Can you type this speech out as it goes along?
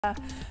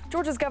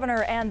Georgia's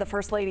governor and the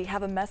First Lady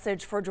have a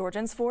message for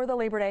Georgians for the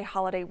Labor Day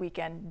holiday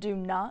weekend. Do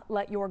not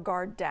let your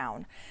guard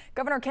down.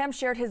 Governor Kemp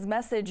shared his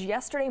message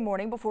yesterday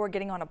morning before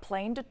getting on a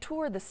plane to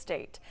tour the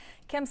state.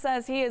 Kemp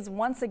says he is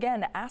once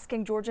again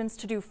asking Georgians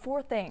to do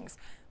 4 things: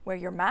 wear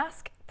your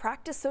mask,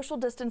 practice social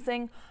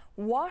distancing,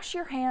 wash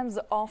your hands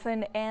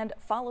often, and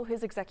follow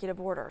his executive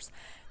orders.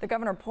 The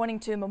governor pointing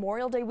to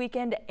Memorial Day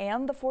weekend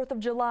and the 4th of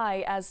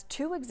July as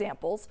 2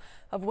 examples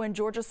of when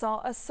Georgia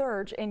saw a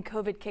surge in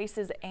COVID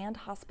cases and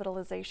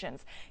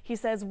hospitalizations. He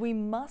says we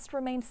must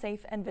remain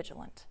safe and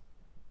vigilant.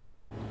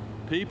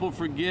 People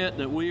forget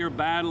that we are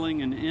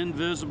battling an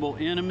invisible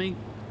enemy,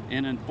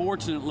 and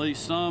unfortunately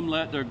some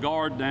let their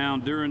guard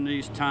down during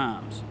these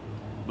times.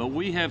 But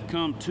we have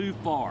come too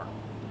far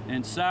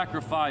and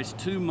sacrificed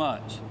too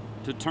much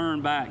to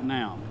turn back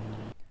now.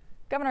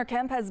 Governor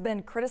Kemp has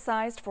been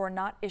criticized for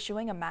not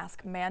issuing a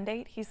mask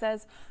mandate. He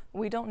says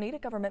we don't need a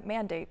government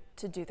mandate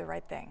to do the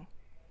right thing.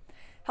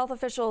 Health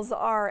officials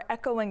are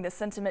echoing the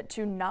sentiment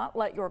to not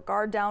let your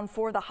guard down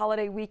for the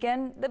holiday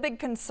weekend. The big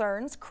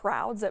concerns: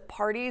 crowds at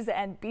parties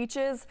and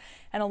beaches.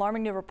 An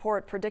alarming new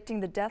report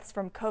predicting the deaths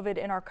from COVID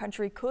in our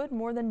country could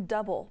more than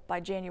double by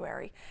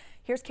January.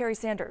 Here's Carrie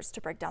Sanders to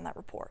break down that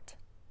report.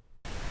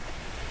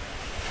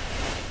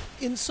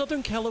 In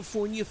Southern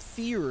California,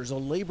 fears a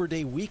Labor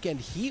Day weekend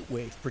heat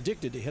wave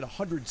predicted to hit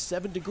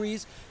 107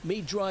 degrees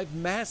may drive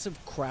massive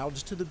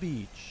crowds to the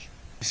beach.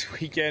 This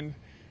weekend,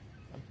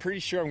 I'm pretty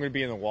sure I'm going to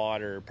be in the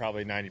water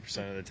probably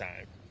 90% of the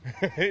time.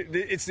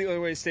 It's the only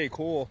way to stay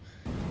cool.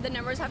 The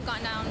numbers have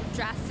gone down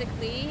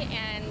drastically,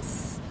 and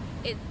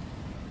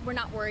we're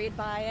not worried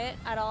by it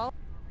at all.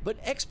 But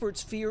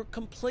experts fear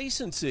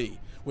complacency.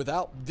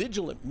 Without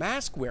vigilant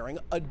mask wearing,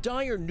 a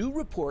dire new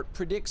report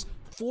predicts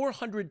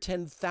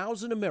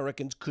 410,000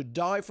 Americans could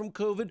die from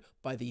COVID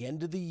by the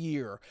end of the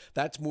year.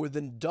 That's more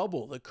than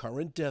double the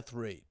current death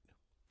rate.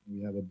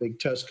 We have a big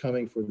test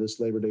coming for this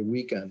Labor Day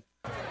weekend.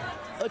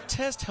 A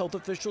test health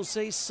officials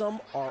say some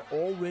are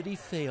already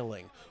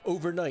failing.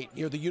 Overnight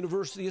near the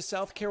University of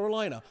South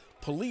Carolina,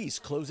 police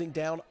closing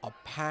down a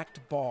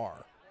packed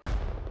bar.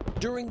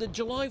 During the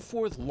July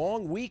 4th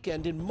long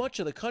weekend in much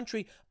of the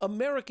country,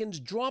 Americans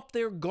dropped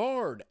their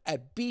guard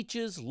at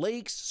beaches,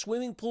 lakes,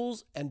 swimming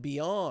pools, and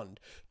beyond.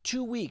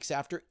 2 weeks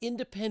after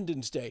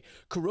Independence Day,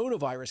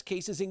 coronavirus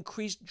cases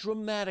increased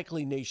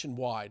dramatically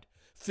nationwide.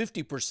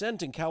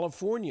 50% in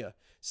California,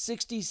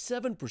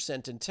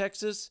 67% in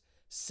Texas,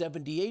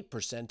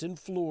 78% in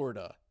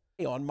Florida.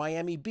 On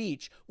Miami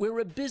Beach, where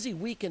a busy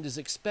weekend is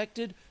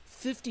expected,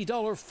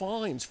 $50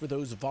 fines for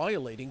those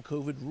violating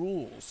COVID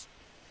rules.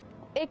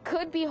 It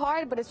could be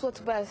hard, but it's what's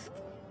best,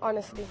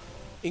 honestly.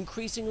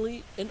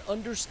 Increasingly, an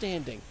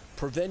understanding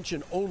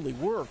prevention only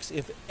works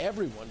if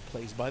everyone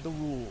plays by the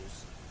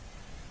rules.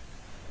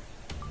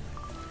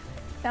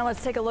 Now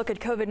let's take a look at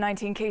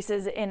COVID-19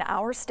 cases in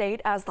our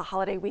state as the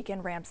holiday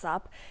weekend ramps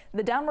up.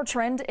 The downward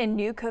trend in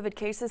new COVID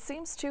cases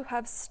seems to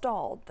have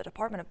stalled. The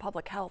Department of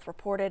Public Health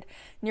reported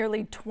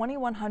nearly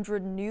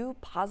 2,100 new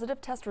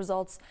positive test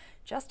results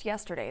just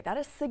yesterday. That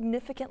is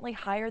significantly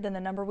higher than the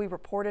number we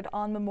reported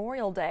on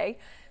Memorial Day,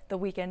 the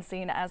weekend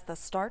seen as the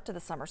start to the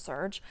summer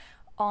surge.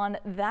 On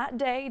that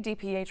day,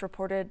 DPH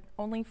reported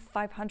only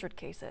 500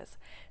 cases.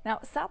 Now,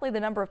 sadly, the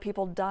number of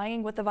people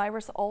dying with the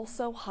virus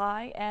also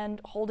high and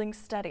holding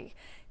steady.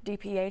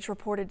 DPH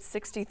reported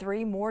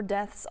 63 more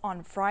deaths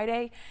on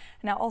Friday.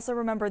 Now, also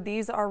remember,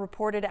 these are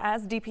reported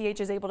as DPH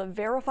is able to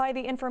verify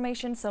the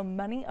information, so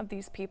many of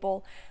these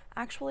people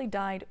actually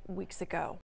died weeks ago.